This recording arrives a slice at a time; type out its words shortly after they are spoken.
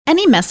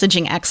Any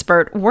messaging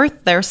expert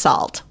worth their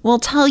salt will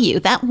tell you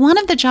that one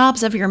of the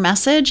jobs of your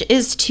message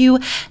is to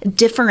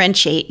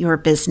differentiate your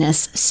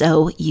business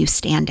so you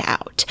stand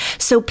out,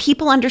 so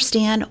people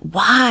understand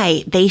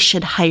why they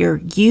should hire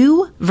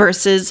you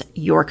versus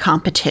your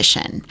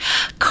competition.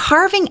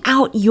 Carving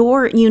out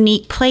your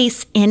unique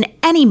place in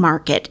any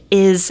market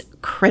is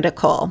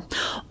critical.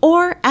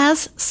 Or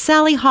as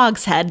Sally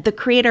Hogshead, the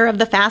creator of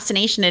the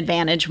Fascination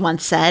Advantage,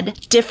 once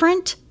said,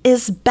 different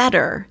is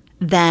better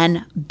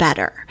than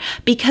better,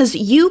 because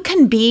you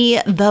can be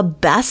the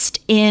best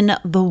in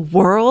the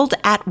world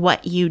at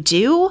what you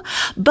do.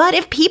 But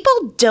if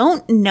people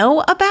don't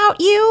know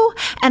about you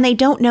and they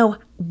don't know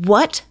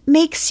what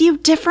makes you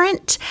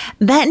different,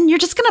 then you're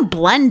just going to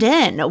blend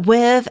in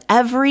with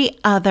every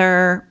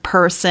other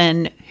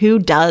person who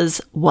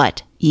does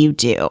what you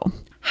do.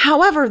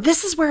 However,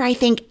 this is where I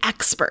think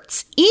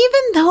experts,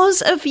 even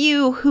those of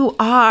you who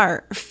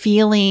are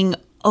feeling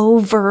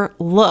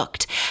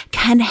overlooked,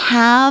 can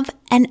have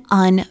an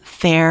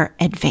unfair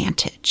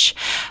advantage,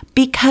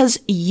 because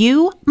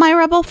you, my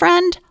rebel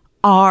friend,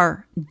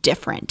 are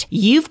different.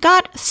 You've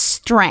got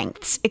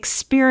strengths,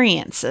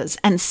 experiences,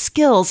 and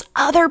skills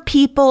other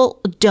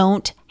people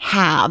don't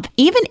have.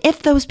 Even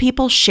if those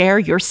people share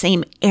your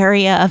same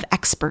area of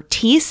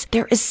expertise,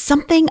 there is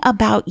something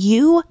about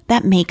you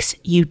that makes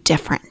you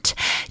different.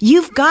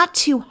 You've got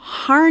to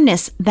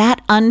harness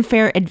that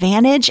unfair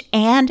advantage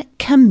and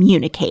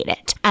communicate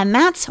it. And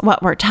that's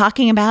what we're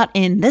talking about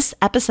in this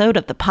episode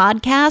of the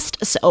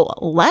podcast. So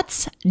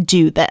let's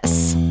do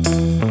this.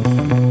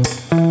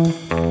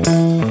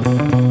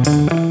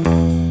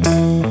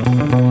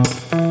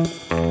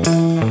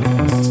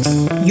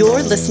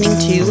 You're listening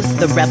to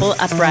the Rebel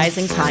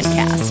Uprising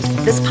podcast.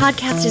 This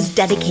podcast is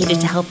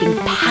dedicated to helping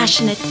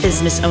passionate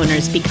business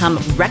owners become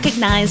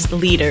recognized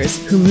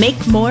leaders who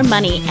make more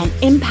money and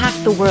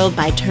impact the world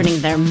by turning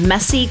their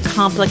messy,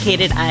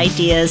 complicated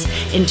ideas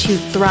into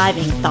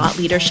thriving thought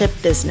leadership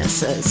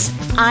businesses.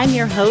 I'm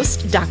your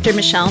host, Dr.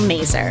 Michelle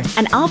Mazur,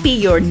 and I'll be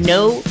your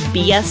no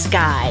BS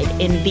guide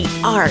in the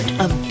art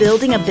of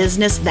building a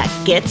business that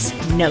gets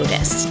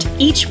noticed.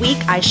 Each week,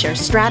 I share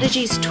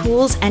strategies,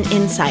 tools, and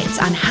insights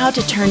on how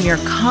to turn your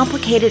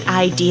complicated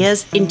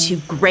ideas into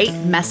great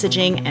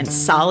messaging and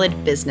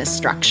solid business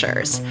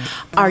structures.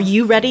 Are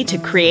you ready to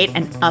create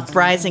an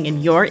uprising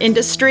in your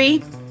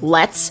industry?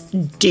 Let's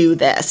do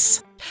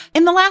this.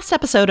 In the last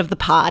episode of the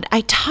pod,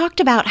 I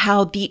talked about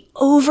how the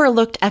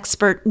overlooked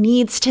expert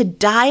needs to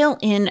dial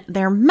in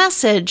their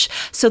message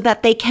so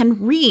that they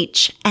can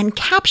reach and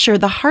capture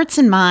the hearts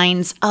and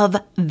minds of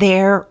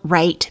their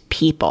right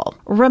people.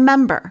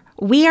 Remember,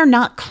 we are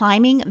not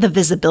climbing the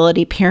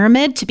visibility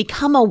pyramid to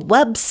become a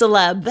web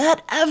celeb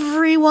that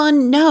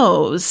everyone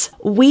knows.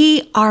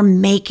 We are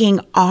making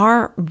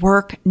our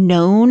work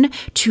known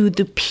to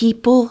the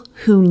people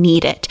who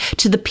need it,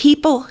 to the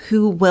people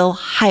who will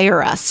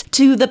hire us,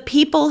 to the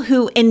people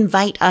who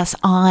invite us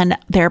on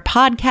their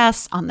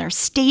podcasts, on their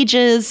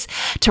stages,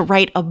 to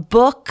write a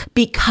book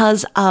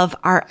because of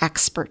our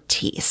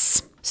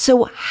expertise.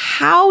 So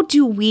how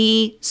do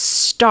we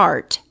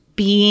start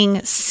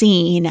being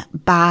seen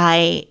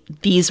by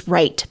these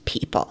right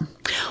people?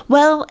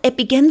 Well, it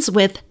begins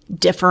with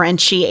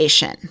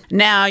differentiation.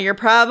 Now, you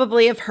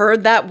probably have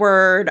heard that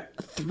word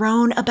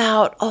thrown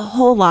about a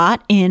whole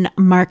lot in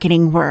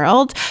marketing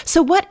world.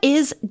 So what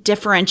is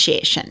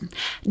differentiation?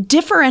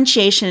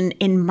 Differentiation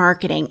in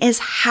marketing is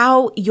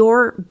how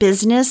your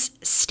business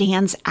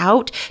stands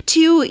out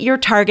to your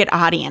target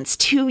audience,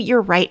 to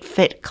your right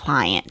fit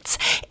clients.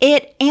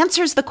 It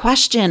answers the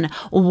question,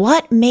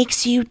 what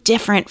makes you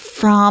different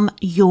from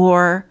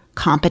your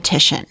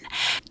competition?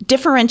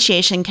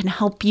 Differentiation can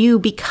help you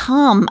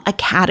become a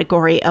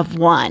category of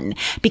one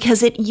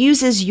because it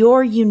uses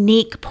your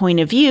unique point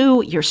of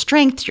view, your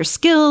strengths, your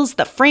skills,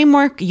 the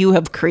framework you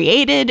have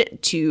created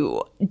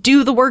to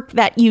do the work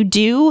that you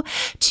do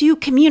to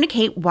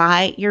communicate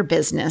why your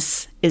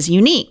business is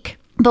unique.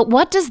 But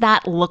what does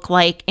that look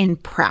like in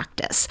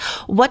practice?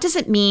 What does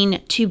it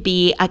mean to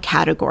be a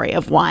category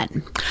of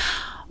one?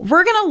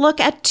 We're going to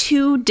look at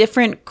two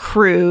different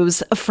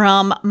crews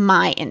from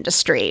my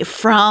industry,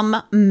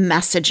 from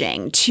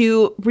messaging,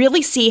 to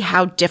really see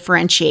how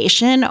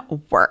differentiation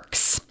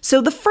works. So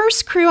the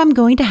first crew I'm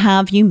going to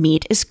have you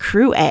meet is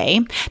Crew A.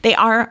 They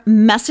are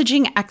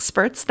messaging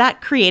experts that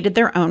created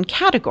their own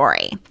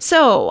category.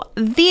 So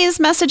these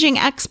messaging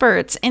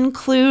experts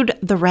include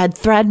the Red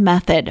Thread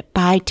Method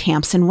by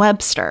Tamsin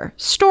Webster,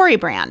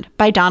 StoryBrand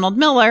by Donald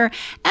Miller,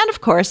 and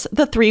of course,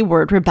 the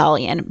 3-Word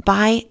Rebellion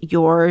by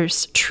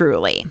yours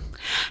truly.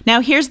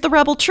 Now, here's the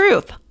rebel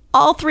truth.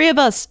 All three of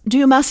us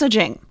do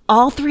messaging.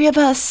 All three of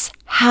us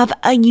have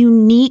a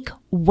unique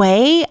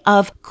way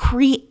of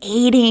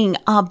creating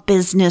a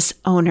business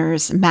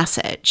owner's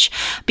message,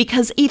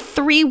 because a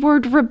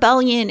 3-word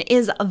rebellion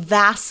is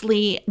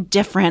vastly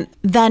different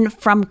than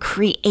from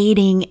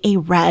creating a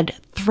red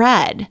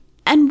thread.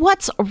 And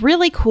what's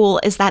really cool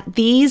is that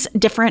these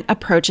different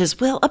approaches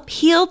will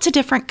appeal to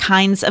different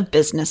kinds of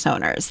business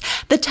owners.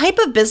 The type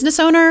of business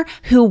owner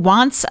who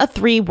wants a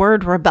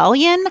 3-word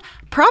rebellion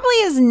probably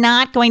is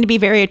not going to be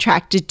very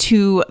attracted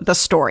to the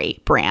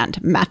story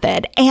brand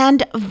method,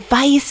 and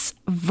vice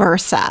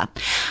versa.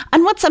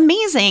 And what's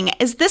amazing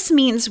is this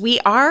means we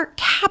are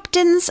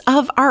captains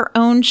of our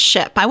own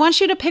ship. I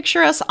want you to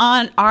picture us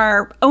on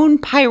our own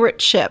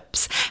pirate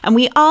ships, and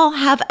we all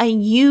have a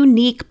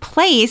unique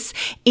place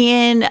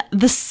in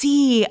the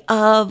sea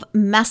of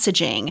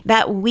messaging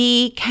that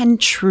we can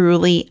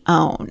truly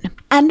own.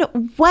 And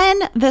when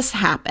this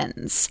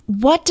happens,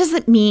 what does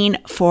it mean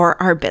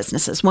for our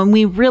businesses when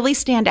we really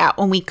stand out,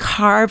 when we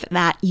carve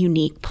that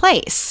unique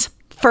place?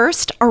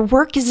 First, our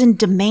work is in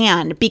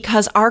demand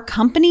because our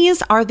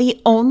companies are the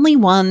only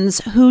ones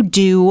who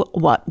do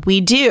what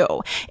we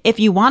do. If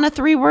you want a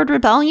 3-word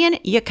rebellion,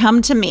 you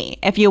come to me.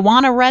 If you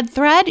want a red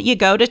thread, you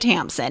go to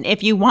Tamsin.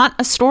 If you want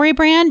a story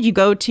brand, you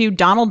go to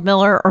Donald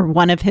Miller or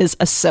one of his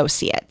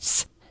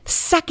associates.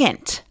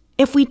 Second,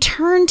 if we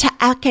turn to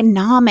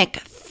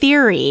economic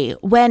theory,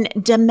 when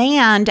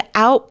demand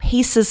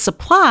outpaces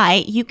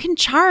supply, you can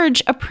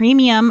charge a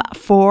premium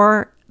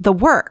for the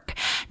work.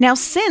 Now,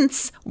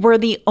 since we're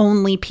the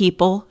only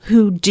people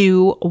who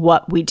do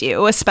what we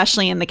do,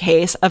 especially in the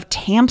case of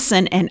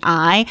Tamsin and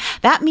I,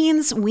 that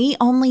means we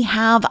only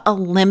have a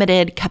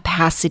limited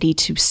capacity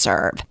to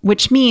serve,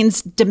 which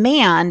means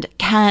demand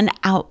can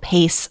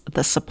outpace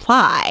the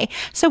supply.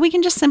 So we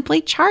can just simply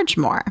charge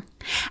more.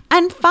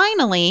 And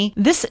finally,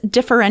 this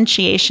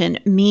differentiation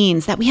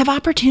means that we have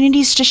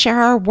opportunities to share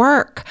our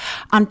work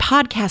on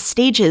podcast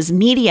stages,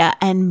 media,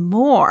 and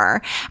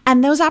more.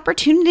 And those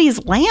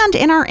opportunities land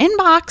in our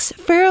inbox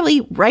fairly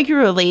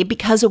regularly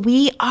because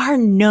we are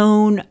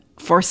known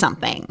for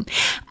something.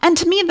 And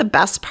to me, the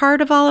best part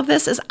of all of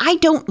this is I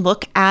don't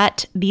look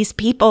at these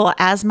people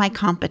as my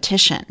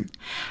competition.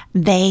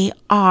 They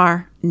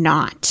are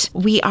not.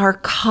 We are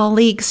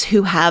colleagues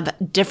who have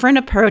different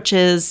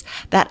approaches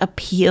that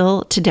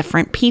appeal to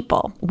different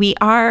people. We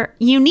are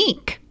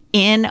unique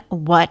in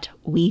what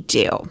we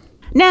do.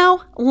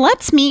 Now,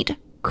 let's meet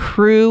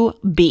Crew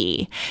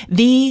B,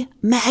 the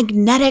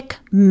magnetic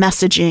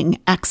messaging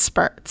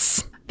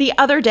experts. The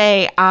other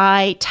day,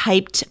 I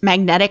typed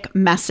magnetic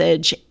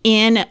message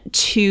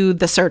into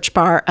the search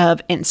bar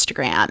of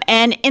Instagram,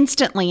 and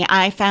instantly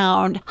I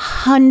found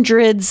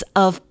hundreds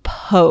of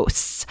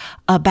posts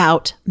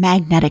about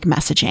magnetic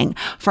messaging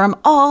from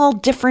all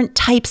different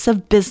types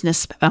of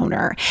business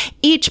owner.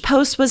 Each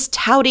post was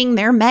touting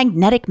their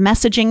magnetic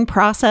messaging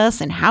process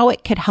and how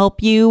it could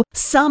help you.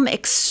 Some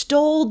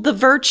extolled the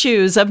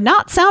virtues of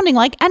not sounding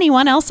like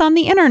anyone else on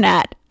the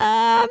internet.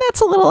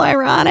 That's a little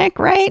ironic,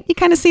 right? You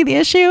kind of see the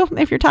issue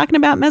if you're talking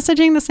about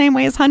messaging the same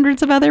way as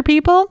hundreds of other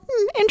people.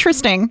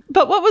 Interesting.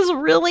 But what was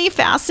really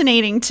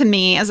fascinating to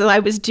me as I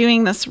was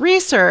doing this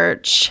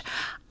research,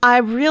 I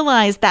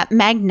realized that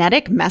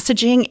magnetic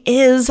messaging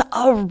is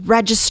a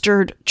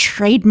registered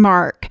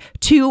trademark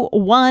to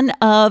one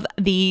of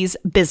these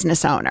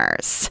business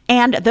owners.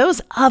 And those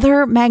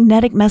other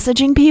magnetic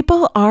messaging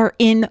people are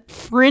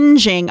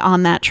infringing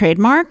on that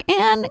trademark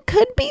and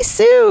could be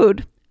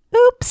sued.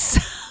 Oops.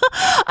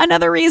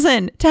 Another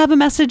reason to have a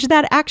message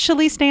that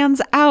actually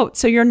stands out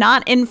so you're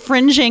not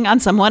infringing on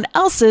someone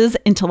else's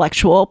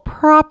intellectual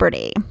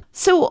property.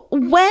 So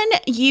when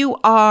you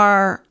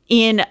are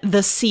in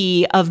the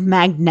sea of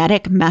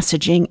magnetic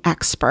messaging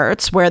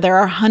experts, where there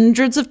are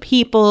hundreds of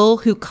people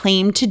who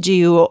claim to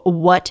do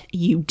what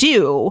you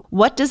do,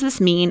 what does this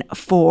mean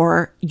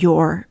for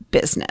your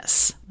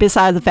business,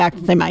 besides the fact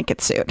that they might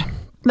get sued?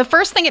 The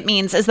first thing it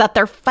means is that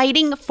they're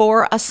fighting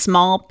for a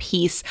small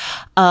piece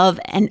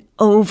of an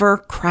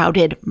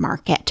overcrowded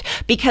market,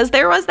 because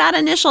there was that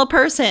initial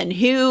person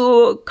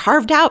who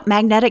carved out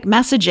magnetic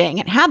messaging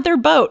and had their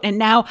boat, and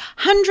now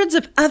hundreds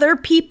of other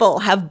people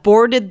have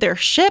boarded their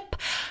ship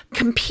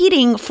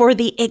competing for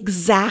the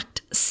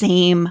exact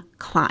same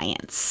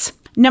clients.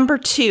 Number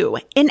 2,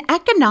 in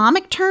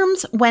economic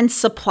terms, when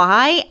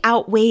supply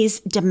outweighs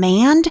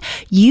demand,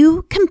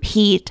 you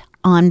compete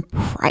on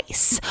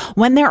price.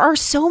 When there are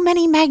so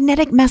many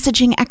magnetic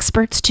messaging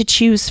experts to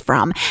choose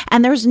from,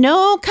 and there's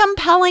no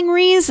compelling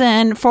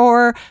reason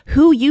for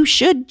who you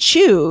should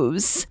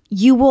choose,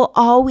 you will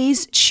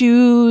always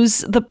choose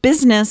the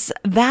business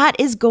that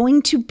is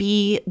going to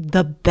be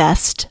the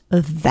best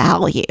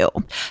value,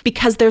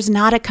 because there's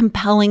not a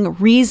compelling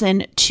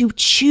reason to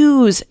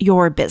choose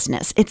your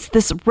business. It's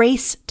this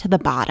race to the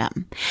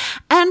bottom.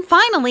 And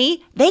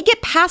finally, they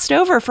get passed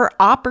over for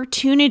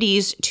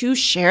opportunities to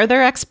share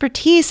their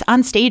expertise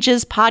on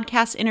stages,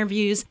 podcast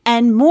interviews,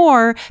 and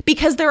more,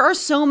 because there are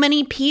so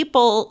many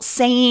people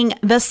saying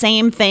the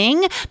same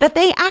thing that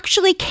they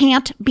actually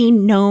can't be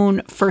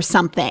known for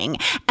something.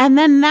 And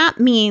then that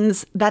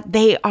means that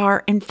they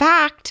are, in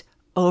fact,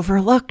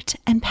 overlooked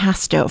and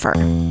passed over.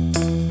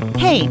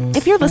 Hey,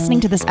 if you're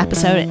listening to this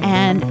episode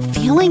and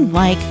feeling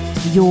like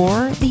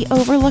you're the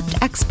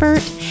overlooked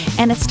expert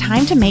and it's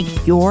time to make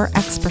your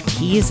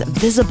expertise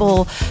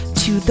visible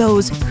to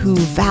those who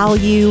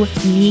value,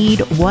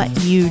 need what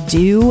you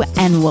do,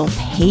 and will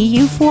pay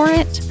you for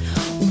it,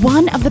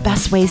 one of the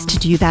best ways to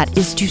do that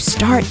is to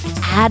start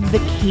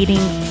advocating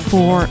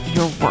for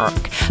your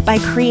work. by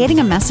creating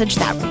a message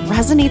that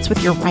resonates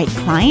with your right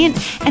client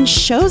and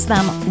shows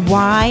them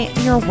why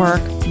your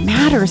work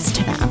matters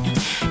to them.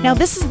 Now,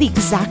 this is the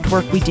exact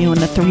work we do in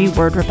the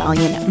 3-Word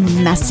Rebellion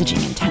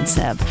Messaging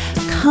Intensive.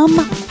 Come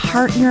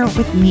partner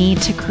with me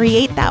to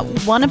create that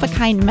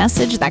one-of-a-kind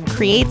message that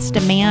creates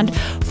demand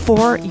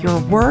for your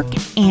work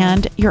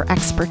and your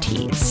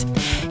expertise.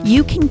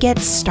 You can get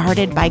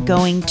started by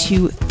going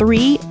to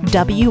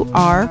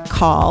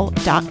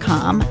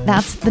 3wrcall.com.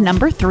 That's the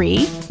number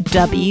 3,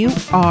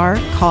 wrcall.com,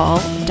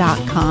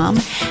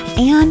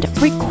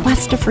 and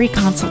request a free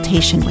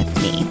consultation with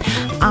me.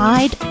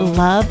 I'd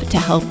love to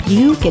help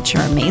you get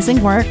your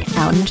amazing work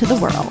out into the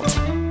world.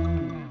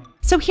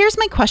 So here's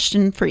my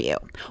question for you.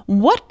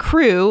 What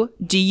crew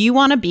do you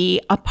want to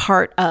be a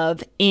part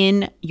of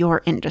in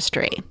your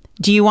industry?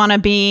 Do you want to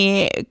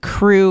be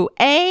crew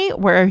A,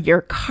 where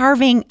you're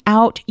carving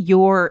out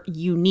your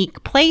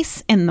unique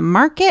place in the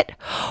market,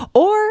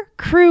 or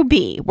crew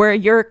B, where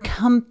you're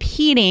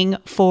competing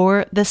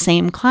for the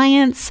same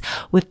clients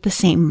with the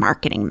same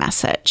marketing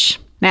message?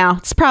 Now,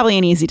 it's probably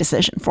an easy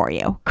decision for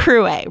you.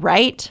 Crew A,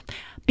 right?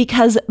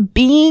 Because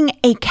being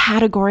a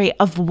category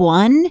of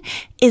one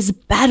is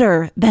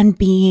better than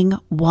being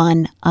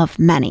one of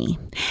many.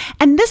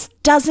 And this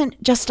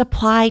doesn't just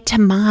apply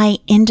to my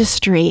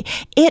industry.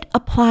 It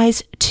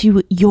applies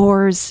to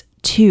yours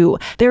too.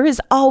 There is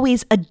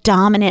always a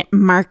dominant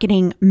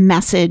marketing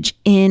message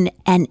in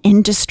an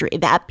industry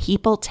that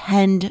people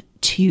tend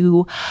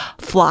to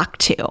flock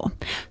to.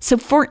 So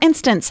for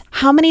instance,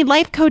 how many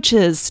life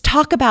coaches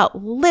talk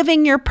about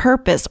living your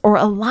purpose or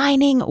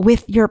aligning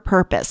with your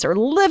purpose or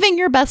living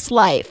your best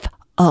life?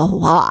 A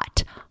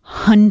lot.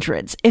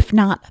 Hundreds, if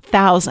not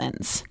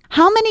thousands.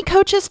 How many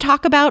coaches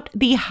talk about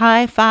the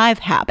high five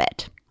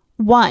habit?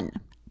 1,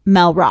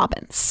 Mel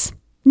Robbins.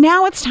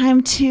 Now it's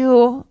time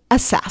to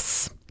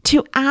assess,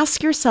 to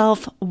ask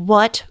yourself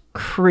what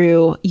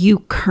crew you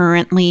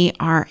currently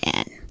are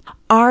in.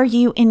 Are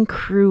you in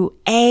crew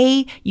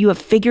A? You have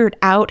figured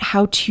out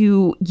how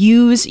to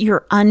use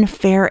your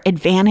unfair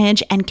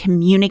advantage and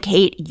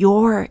communicate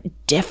your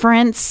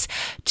difference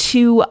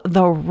to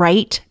the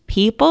right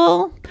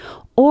people?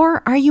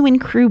 Or are you in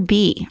crew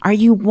B? Are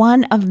you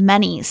one of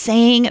many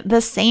saying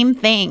the same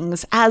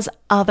things as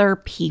other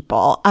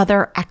people,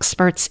 other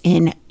experts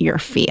in your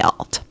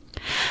field?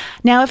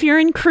 Now, if you're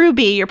in crew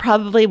B, you're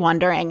probably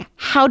wondering,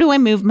 how do I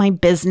move my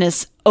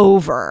business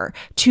over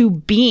to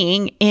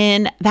being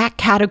in that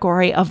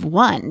category of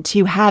one,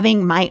 to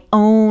having my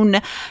own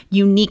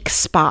unique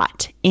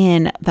spot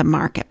in the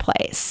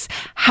marketplace?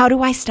 How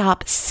do I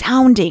stop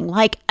sounding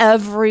like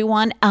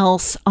everyone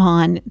else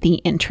on the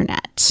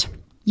internet?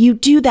 You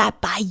do that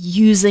by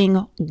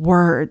using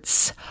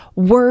words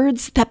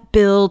that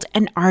build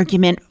an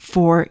argument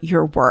for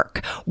your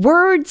work,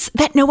 words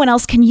that no one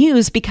else can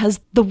use because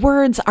the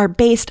words are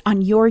based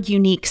on your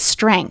unique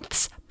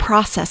strengths,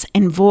 process,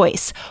 and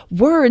voice,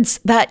 words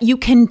that you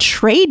can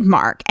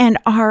trademark and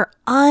are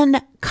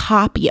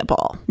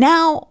uncopyable.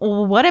 Now,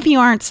 what if you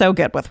aren't so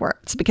good with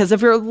words? Because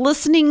if you're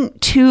listening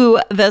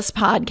to this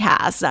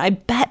podcast, I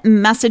bet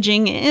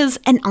messaging is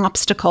an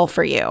obstacle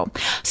for you.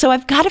 So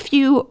I've got a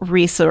few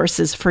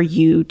resources for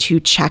you to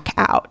check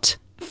out.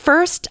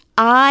 First,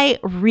 I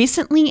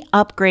recently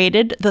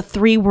upgraded the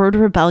 3-Word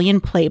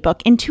Rebellion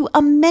playbook into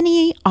a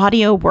mini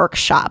audio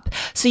workshop.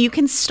 So you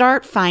can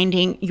start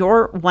finding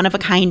your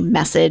one-of-a-kind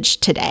message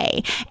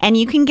today. And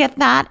you can get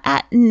that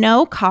at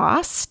no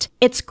cost.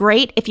 It's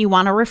great if you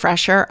want a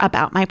refresher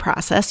about my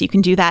process. You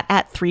can do that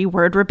at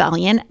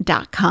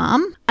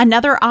 3wordrebellion.com.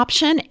 Another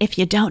option, if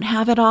you don't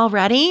have it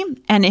already,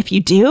 and if you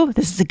do,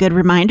 this is a good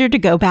reminder to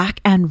go back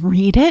and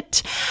read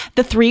it,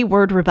 the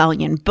 3-Word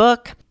Rebellion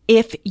book.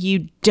 If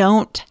you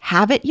don't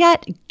have it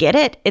yet, get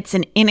it. It's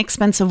an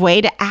inexpensive way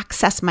to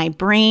access my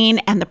brain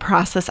and the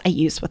process I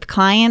use with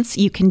clients.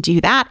 You can do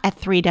that at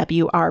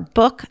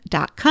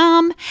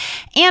 3wrbook.com.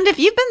 And if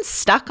you've been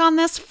stuck on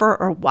this for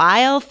a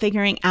while,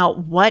 figuring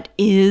out what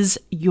is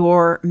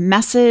your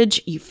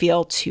message, you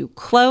feel too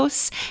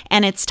close,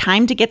 and it's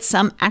time to get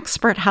some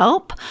expert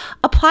help,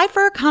 apply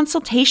for a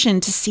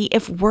consultation to see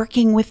if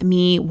working with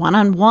me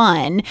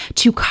one-on-one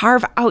to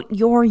carve out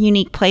your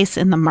unique place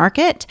in the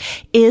market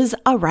is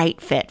a right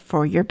fit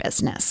for your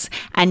business.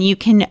 And you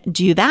can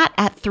do that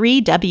at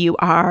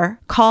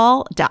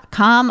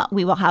 3wrcall.com.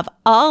 We will have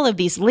all of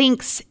these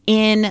links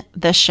in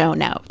the show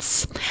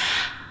notes.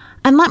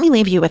 And let me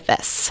leave you with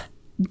this.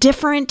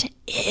 Different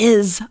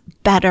is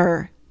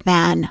better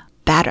than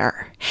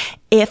better.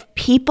 If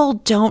people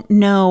don't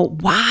know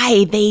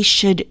why they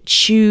should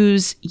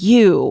choose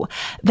you,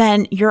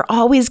 then you're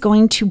always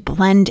going to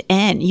blend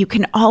in. You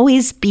can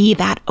always be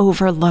that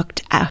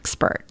overlooked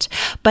expert.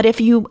 But if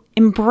you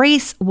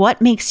embrace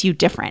what makes you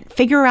different,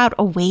 figure out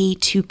a way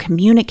to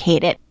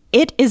communicate it,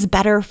 it is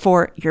better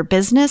for your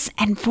business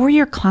and for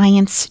your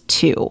clients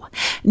too.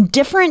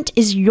 Different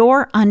is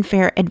your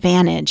unfair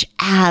advantage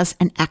as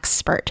an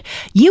expert.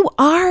 You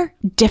are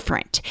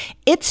different.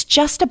 It's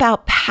just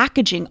about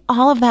packaging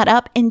all of that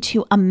up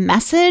into a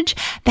message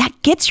that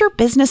gets your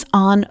business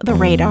on the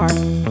radar.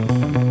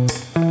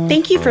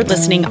 Thank you for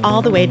listening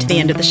all the way to the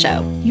end of the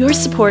show. Your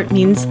support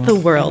means the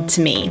world to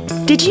me.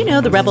 Did you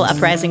know the Rebel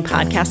Uprising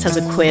podcast has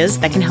a quiz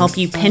that can help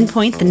you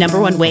pinpoint the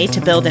 #1 way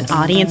to build an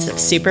audience of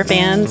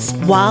superfans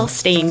while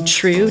staying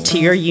true to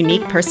your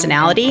unique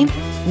personality?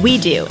 We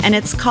do, and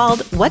it's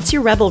called What's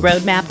Your Rebel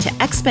Roadmap to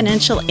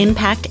Exponential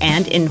Impact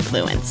and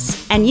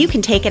Influence? And you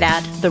can take it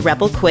at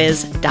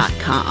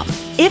therebelquiz.com.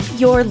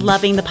 If you're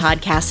loving the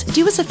podcast,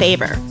 do us a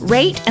favor,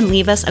 rate and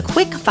leave us a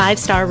quick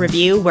 5-star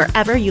review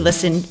wherever you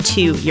listen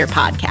to your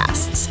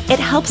podcasts. It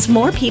helps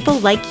more people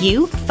like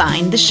you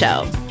find the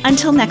show.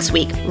 Until next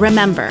week,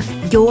 remember,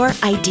 your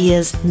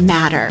ideas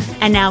matter.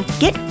 And now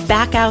get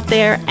back out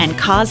there and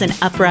cause an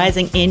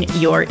uprising in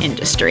your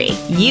industry.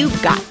 You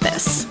got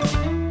this.